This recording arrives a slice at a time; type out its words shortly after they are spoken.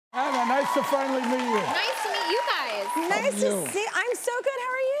Sabrina, nice to finally meet you. Nice to meet you guys. Nice to see. I'm so good.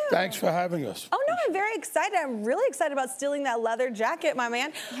 How are you? Thanks for having us. Oh no, I'm very excited. I'm really excited about stealing that leather jacket, my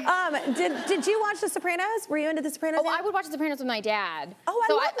man. Did you watch The Sopranos? Were you into The Sopranos? Oh, I would watch The Sopranos with my dad. Oh,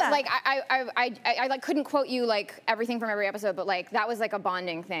 I love that. Like I like couldn't quote you like everything from every episode, but like that was like a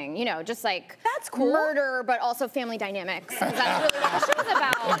bonding thing, you know, just like that's cool. Murder, but also family dynamics. Because that's really what the show's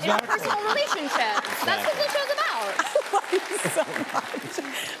about. Exactly. Interpersonal relationships. That's what the show's about. I love you so much.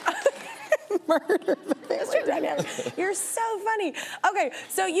 Murder, the family dynamic. You're so funny. Okay,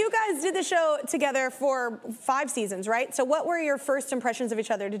 so you guys did the show together for 5 seasons, right? So what were your first impressions of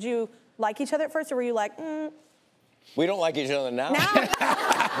each other? Did you like each other at first, or were you like, We don't like each other now.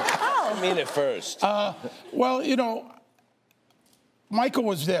 Oh. I mean at first. Well, you know, Michael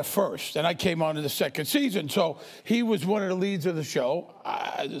was there first, and I came on in the second season. So he was one of the leads of the show.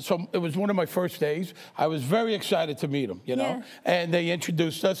 So it was one of my first days. I was very excited to meet him, you know. Yeah. And they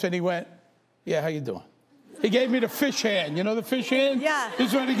introduced us, and he went, "Yeah, how you doing?" He gave me the fish hand. You know the fish hand? Yeah. This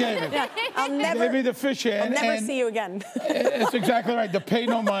is what he gave me. Yeah. He gave me the fish hand. I'll never see you again. That's exactly right. The pay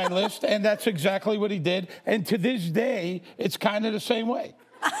no mind list, and that's exactly what he did. And to this day, it's kind of the same way.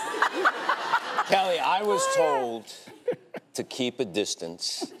 Kelly, I was told to keep a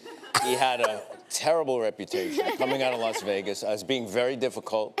distance. He had a terrible reputation coming out of Las Vegas as being very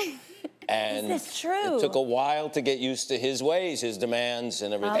difficult. And Is this true? It took a while to get used to his ways, his demands,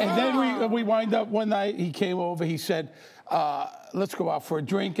 and everything. And then we wind up one night, he came over, he said, let's go out for a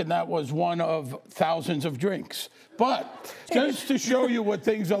drink, and that was one of thousands of drinks. But just to show you what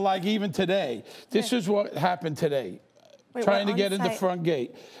things are like even today, this is what happened today. Wait, trying to what, get in the on-site? front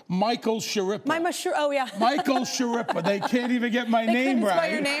gate. Michael Schirripa. Oh, yeah. Michael Schirripa. They can't even get my name couldn't right.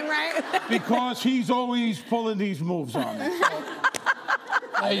 spell your name right? Because he's always pulling these moves on me. So,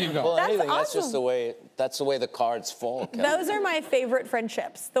 there you go. Well, That's anything, that's just awesome. that's the way the cards fall, Kelly. Those are my favorite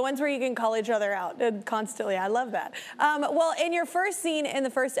friendships, the ones where you can call each other out constantly. I love that. Well, in your first scene in the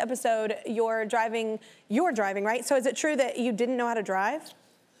first episode, you're driving, right? So is it true that you didn't know how to drive?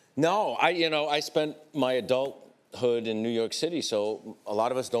 No, I spent my adulthood in New York City, so a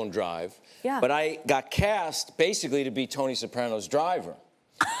lot of us don't drive. Yeah. But I got cast basically to be Tony Soprano's driver.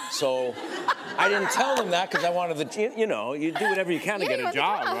 So I didn't tell them that because I wanted to, you do whatever you can to get a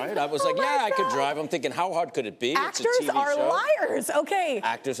job, right? I was like, yeah, I could drive. I'm thinking, how hard could it be? Actors it's a TV are show. liars. Okay.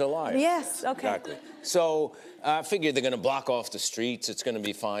 Actors are liars. Yes, okay. Exactly. So I figured they're going to block off the streets. It's going to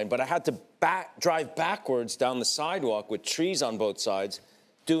be fine. But I had to drive backwards down the sidewalk with trees on both sides,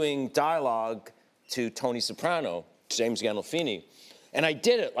 doing dialogue to Tony Soprano, James Gandolfini. And I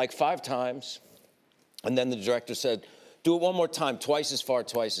did it like 5 times. And then the director said, do it one more time, twice as far,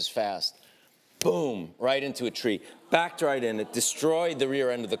 twice as fast. Boom, right into a tree. Backed right in it, destroyed the rear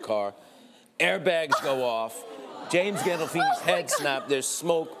end of the car. Airbags go off. James Gandolfini's head snapped. There's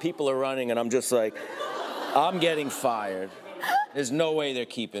smoke, people are running, and I'm just like, I'm getting fired. There's no way they're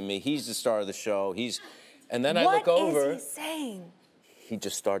keeping me. He's the star of the show. And then I look over. What is he saying? He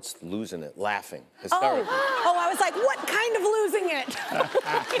just starts losing it, laughing, hysterically. Oh, I was like, what kind of losing it?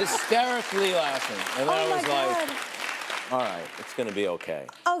 Hysterically laughing. And then Oh I my was like, God. all right, it's going to be okay.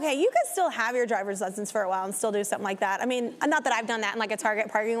 Okay, you could still have your driver's license for a while and still do something like that. I mean, not that I've done that in like a Target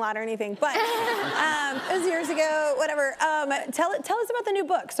parking lot or anything, but it was years ago, whatever. Tell us about the new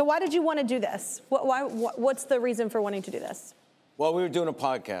book. So why did you want to do this? What's the reason for wanting to do this? Well, we were doing a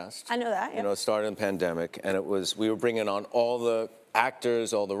podcast. I know that, yeah. It started in the pandemic, and we were bringing on all the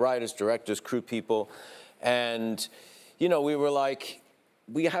actors, all the writers, directors, crew people, and, we were like,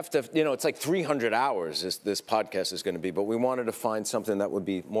 we have to, it's like 300 hours this podcast is going to be, but we wanted to find something that would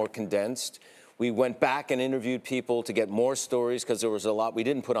be more condensed. We went back and interviewed people to get more stories because there was a lot we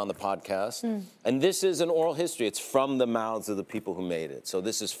didn't put on the podcast. And this is an oral history. It's from the mouths of the people who made it. So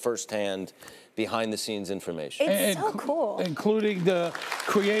this is firsthand, behind-the-scenes information. It's so cool. Including the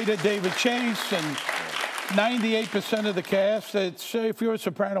creator, David Chase, and 98% of the cast. If you're a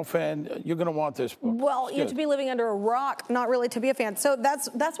Soprano fan, you're going to want this book. Well, you have to be living under a rock, not really to be a fan. So that's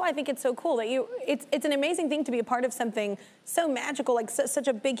why I think it's so cool that it's an amazing thing to be a part of something so magical, like such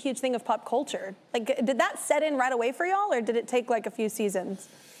a big, huge thing of pop culture. Like, did that set in right away for y'all, or did it take like a few seasons?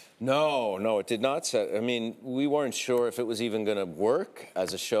 No, it did not set. I mean, we weren't sure if it was even going to work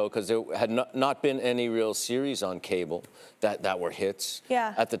as a show because there had not been any real series on cable that were hits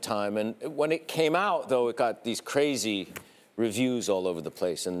at the time. And when it came out, though, it got these crazy reviews all over the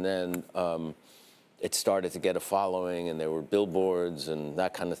place. And then it started to get a following, and there were billboards and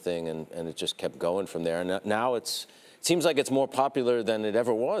that kind of thing, and it just kept going from there. And now it's seems like it's more popular than it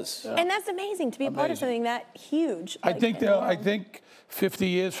ever was. And that's amazing to be a part of something that huge. I think 50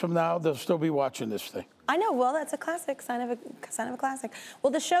 years from now, they'll still be watching this thing. I know. Well, that's a classic, sign of a classic.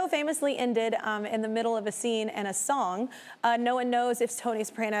 Well, the show famously ended in the middle of a scene and a song. No one knows if Tony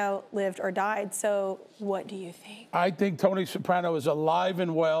Soprano lived or died. So, what do you think? I think Tony Soprano is alive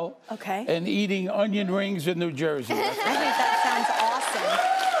and well. Okay. And eating onion rings in New Jersey. I think that sounds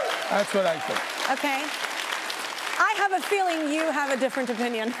awesome. That's what I think. Okay. I have a feeling you have a different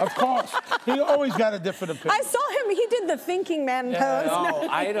opinion. Of course. He always got a different opinion. I saw him. He did the thinking man pose. No,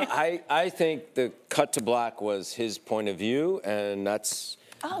 I think the cut to black was his point of view, and that's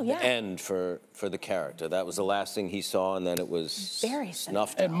the end for the character. That was the last thing he saw, and then it was very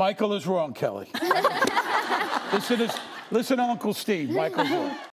snuffed And out. Michael is wrong, Kelly. Listen to Uncle Steve. Michael's wrong.